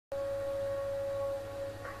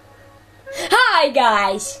Hi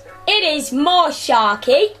guys, it is more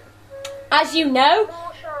Sharky. As you know,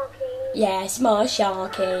 yes, more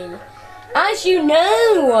Sharky. As you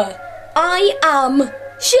know, I am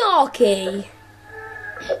Sharky.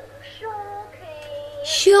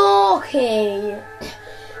 Sharky.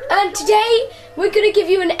 And today we're going to give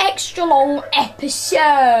you an extra long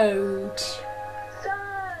episode.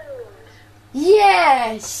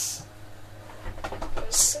 Yes.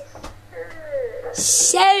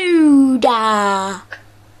 Soda. Are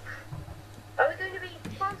we going to be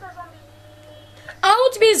sponsor zombies? I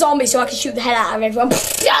want to be a zombie so I can shoot the hell out of everyone.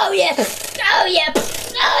 Oh yeah! Oh yeah!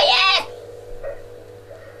 Oh yeah!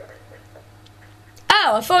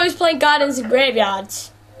 Oh, I thought I was playing Gardens and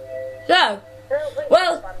Graveyards. So,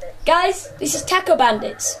 well, guys, this is Taco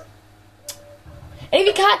Bandits. And if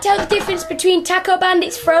you can't tell the difference between Taco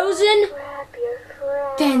Bandits Frozen,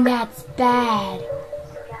 then that's bad.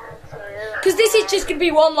 Because this is just going to be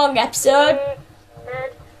one long episode.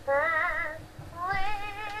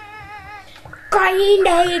 Grind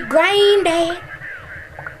it, grind it.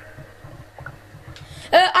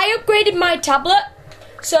 I upgraded my tablet,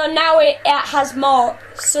 so now it has more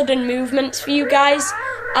sudden movements for you guys.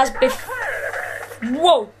 As before.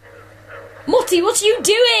 Whoa! Motty, what are you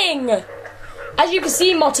doing? As you can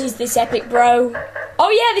see, Motty's this epic, bro. Oh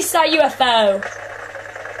yeah, this is our UFO.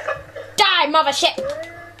 Die, mothership!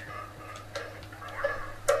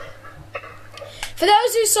 For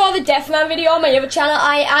those who saw the Deathman video on my other channel,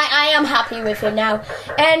 I am happy with him now.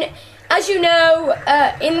 And as you know,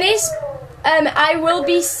 in this, I will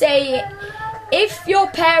be saying, if your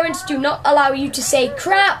parents do not allow you to say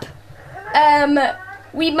crap,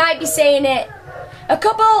 we might be saying it a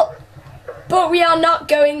couple, but we are not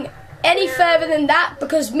going any further than that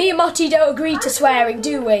because me and Motty don't agree to swearing,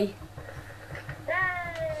 do we?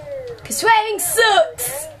 Because swearing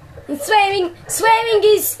sucks. And swearing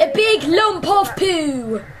is a big lump of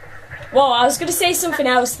poo. Whoa, I was going to say something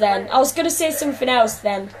else then. Hey,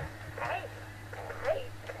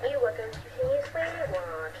 you were going to say a swear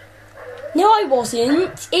word. No, I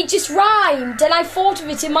wasn't. It just rhymed and I thought of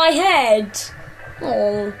it in my head.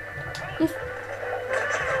 Oh.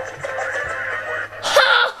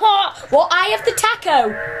 Ha ha! Well, I have the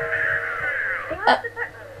taco.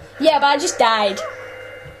 Yeah, but I just died.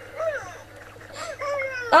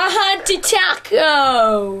 I had the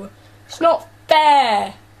taco. It's not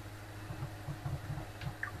fair.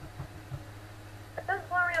 Don't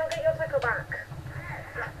worry, I'll get your taco back.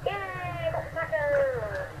 Yay, got the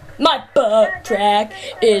taco. My butt crack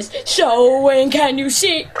is showing. Can you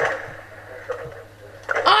see?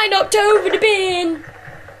 I knocked over the bin.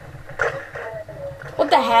 What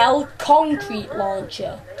the hell? Concrete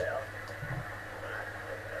launcher.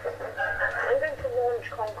 I'm going to launch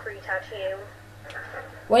concrete at you.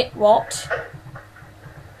 Wait, what?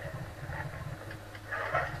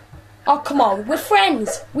 Oh, come on. We're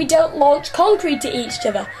friends. We don't launch concrete to each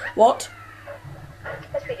other. What?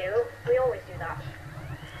 Yes, we do. We always do that.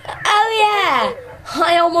 Oh, yeah.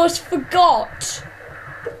 I almost forgot.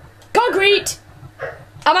 Concrete.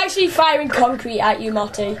 I'm actually firing concrete at you,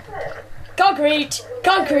 Motty. Concrete.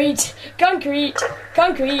 Concrete. Concrete.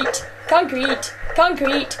 Concrete. Concrete.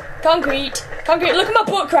 Concrete. Concrete. Concrete. Look at my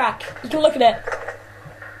butt crack. You can look at it.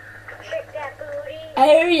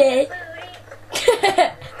 Oh yeah.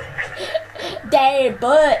 That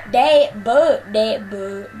butt.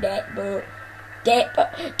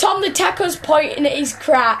 Tom the taco's pointing at his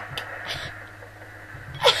crack.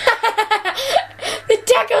 The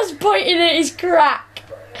taco's pointing at his crack.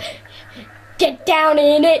 Get down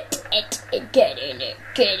in it. Get in it.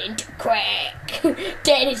 Get into crack.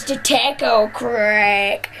 That is the taco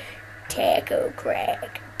crack. Taco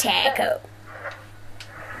crack. Taco.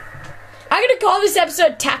 I'm gonna call this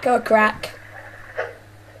episode Taco Crack.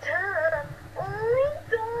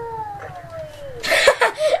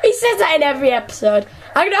 He says that in every episode.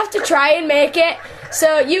 I'm gonna have to try and make it.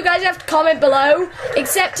 So you guys have to comment below,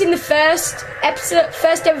 except in the first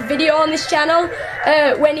ever video on this channel,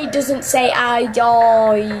 when he doesn't say I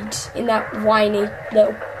died in that whiny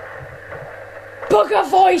little bugger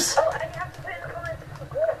voice. Oh, and you have to put in the comments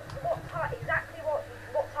what time, exactly what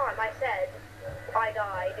time I said I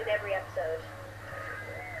died in every episode.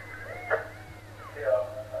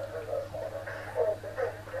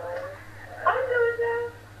 I'm doing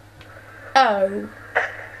that. Oh.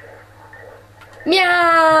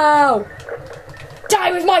 Meow!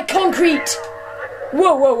 Die with my concrete!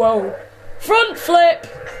 Whoa, whoa, whoa. Front flip!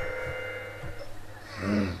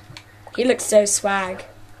 He looks so swag.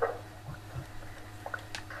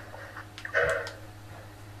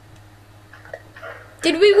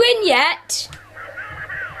 Did we win yet?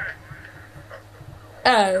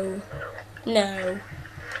 Oh. No.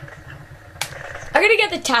 I'm gonna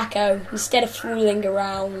get the taco instead of fooling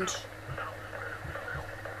around.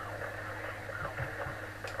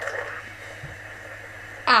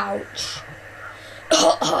 Ouch.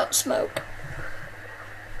 Hot smoke.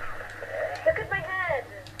 Look at my head.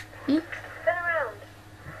 Turn around.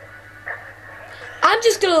 I'm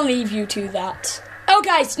just gonna leave you to that. Oh,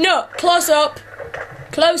 guys, no, close up.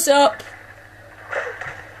 Close up.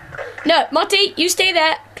 No, Monty, you stay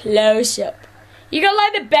there. Close up. You got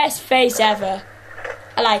like the best face ever.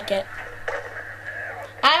 I like it.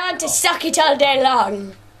 I want to suck it all day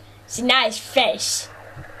long. It's a nice face.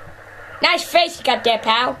 Nice face you got there,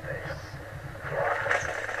 pal.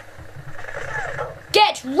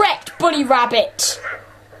 Get wrecked, bunny rabbit.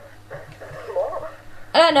 What?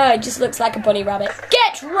 I don't know, it just looks like a bunny rabbit.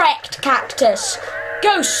 Get wrecked, cactus.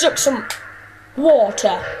 Go suck some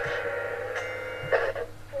water.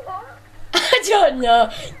 What? I don't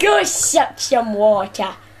know. Go suck some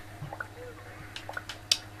water.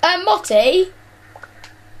 Motty,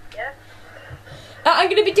 Yeah? I'm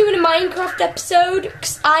going to be doing a Minecraft episode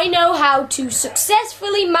because I know how to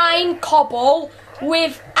successfully mine cobble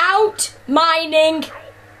without mining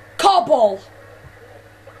cobble.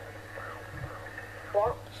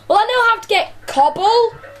 What? Well, I know how to get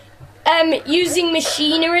cobble using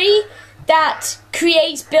machinery that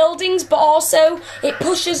creates buildings, but also it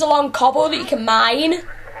pushes along cobble that you can mine.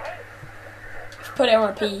 Put it on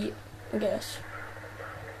repeat, I guess.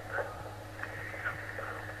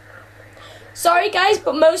 Sorry guys,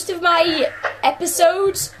 but most of my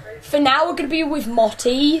episodes for now are going to be with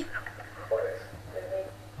Motty.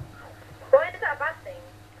 Why is that a bad thing?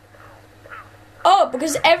 Oh,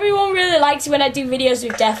 because everyone really likes it when I do videos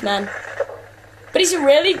with Deathman. But he's a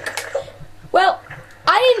really... Well,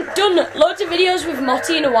 I ain't done loads of videos with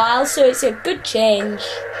Motty in a while, so it's a good change.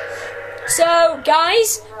 So,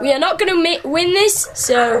 guys, we are not going to win this,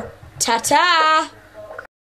 so ta-ta!